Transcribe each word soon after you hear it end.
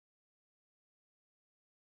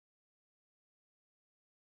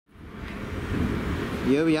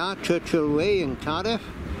Here we are, Churchill Way in Cardiff.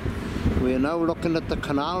 We are now looking at the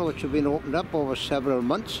canal, which has been opened up over several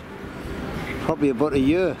months. Probably about a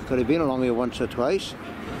year, could have been along here once or twice.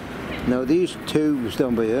 Now these tubes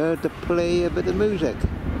down by here to play a bit of music.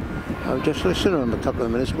 I was just listening to them a couple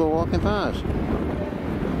of minutes ago walking past.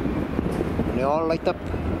 And they all light up,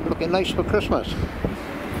 looking nice for Christmas.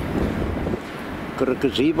 Got a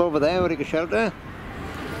gazebo over there where you can shelter.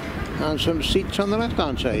 And some seats on the left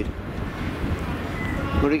hand side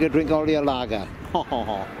where you can drink all your lager.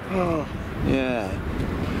 Oh. Yeah.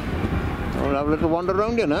 We'll have a little wander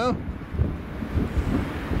around here now.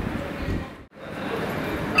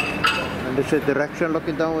 And this is the direction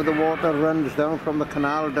looking down where the water runs down from the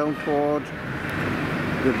canal down towards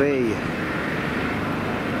the bay.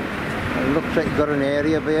 And it looks like you've got an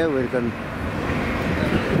area there where you can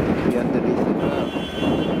be underneath as well.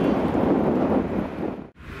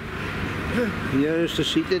 Here's the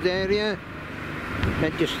seated area.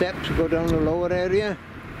 Plenty of steps to go down the lower area.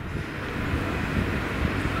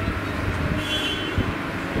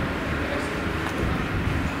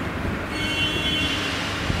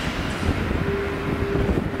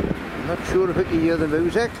 Not sure if you can hear the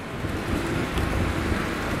music.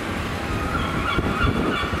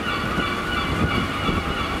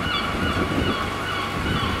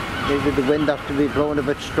 Maybe the wind has to be blowing a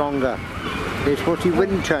bit stronger. There's supposed to be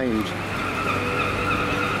wind chimes.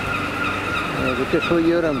 But just for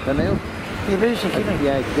Europe, Canal.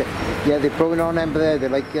 Yeah, they're blowing on them there. They're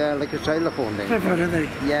like a xylophone thing. Clever, aren't they?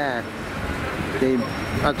 Yeah.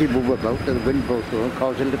 As they move about, the wind blows through and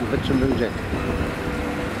causes little bits of music.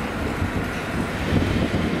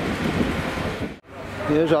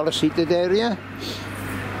 Here's all the seated area.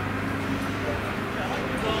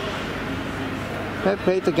 I've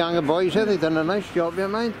played the gang of boys here. They've done a nice job here,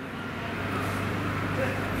 mind.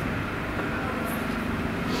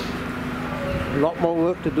 A lot more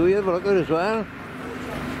work to do here, but look at it as well.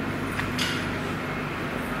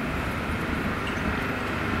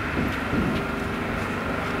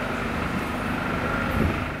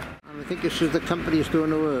 And I think this is the company that's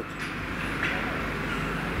doing the work.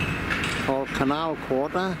 Called Canal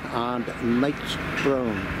Quarter and Knights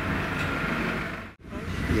Brown.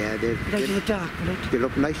 Yeah, they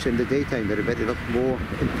look nice in the daytime, but I bet they look more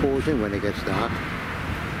imposing when it gets dark.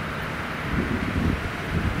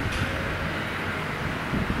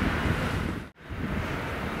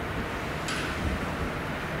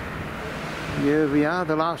 Here we are,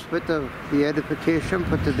 the last bit of the edification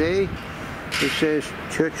for today. It says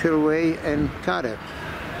Churchill Way in Cardiff.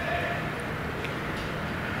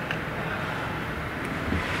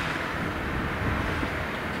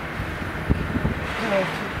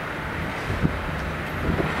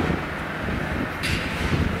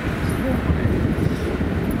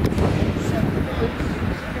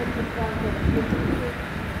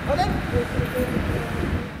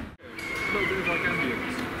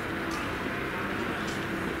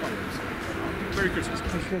 Merry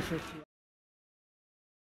Christmas.